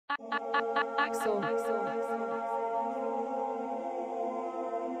Axel.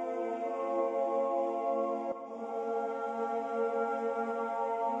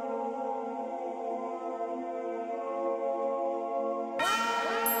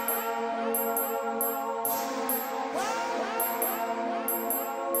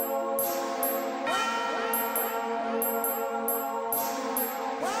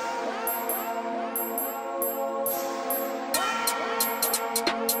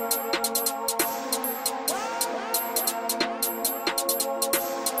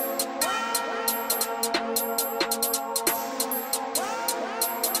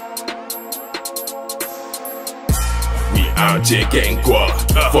 Out here getting guap,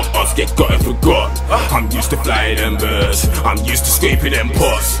 for us get got and forgot. I'm used to flying them birds, I'm used to scraping them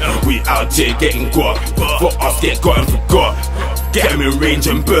pots. We out here getting guap, for us get got and forgot. Get them in range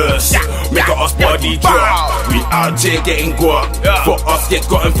and burst, make a us body drop. We out here getting guap, for us get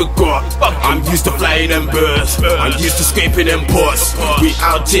got and forgot. I'm used to flying them birds, I'm used to scraping them pots. We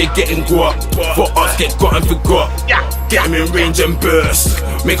out here getting guap, for us get got and forgot. Get them in range and burst,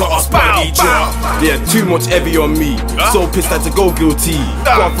 make a us body drop. Yeah, too much heavy on me, so pissed had to go guilty.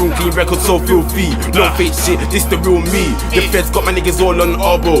 Gone from clean records so filthy, no fake shit, this the real me. The feds got my niggas all on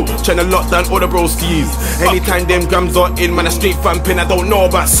elbow, tryna lock down all the broskies. Anytime them grams are in, man, I straight vamping, I don't know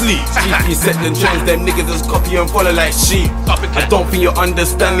about sleep. GP set the trends, them niggas just copy and follow like sheep. I don't think you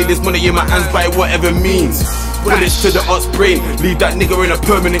understand me, this money in my hands by whatever means. Bullets to the ox brain, leave that nigga in a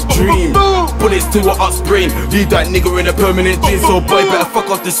permanent dream. Bullets to a ox brain, leave that nigga in a permanent dream. So boy, better fuck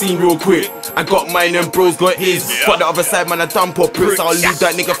off the scene real quick. I got mine and bros got his. But the other side, man, I dump up bricks. I'll leave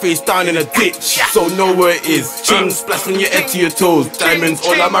that nigga face down in a ditch. So know where it is. Ching splash from your head to your toes. Diamonds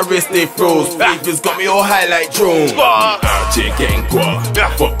all on my wrist, they froze. Favors got me all high like drones. Out here getting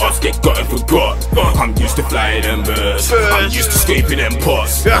guap, for us get got and forgot. I'm used to flying them birds, I'm used to scraping them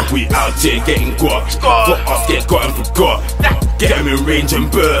pots. We out here getting guap, for us get got and forgot. Get them in range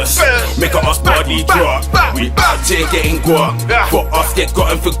and burst, make a us body drop. We out here getting guap, for us get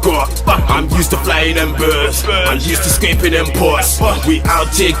got and forgot. I'm used to flying them birds, I'm used to scraping them pots. We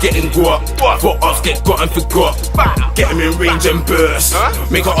out here getting guap, for us get got and forgot. Get them in range and burst,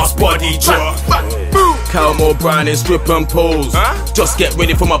 make a us body drop. Calmo Brown and strip and pose. Just get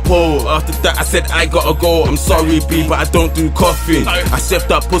ready for my pole. After that I said I gotta go. I'm sorry B, but I don't do coughing. I chef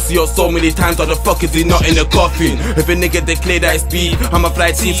that pussy up so many times, how the fuck is he not in the coffin? If a nigga declare that it's speed, I'm a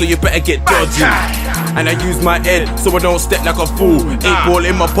fly team, so you better get dodgy. And I use my head so I don't step like a fool. 8 ball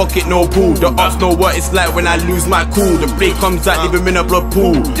in my pocket, no pool. The ops know what it's like when I lose my cool. The blade comes out, leave him in a blood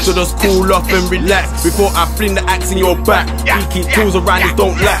pool. So just cool off and relax before I fling the axe in your back. We keep tools around us,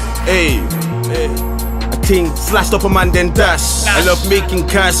 don't lack. Hey, king slashed up a man then dash. I love making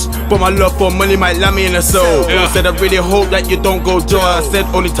cash, but my love for money might land me in the soul. Said I really hope that you don't go jail. I said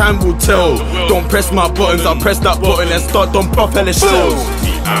only time will tell. Don't press my buttons, I'll press that button and start don't pop hella shows.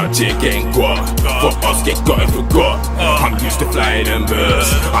 We out here getting guap, for us get got and forgot. I'm used to flying them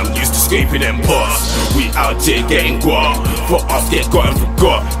birds, I'm used to scraping them pots. We out here getting guap, for us get got and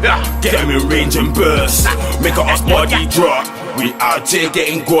forgot. Get them in range and burst, make a us body drop. We out here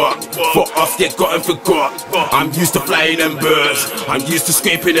getting guap, for us get got and forgot. I'm used to flying them birds, I'm used to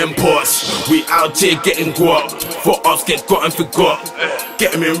scraping them pots. We out here getting guap, for us get got and forgot.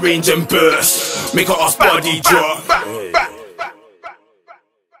 Get them in range and burst, make a us body drop.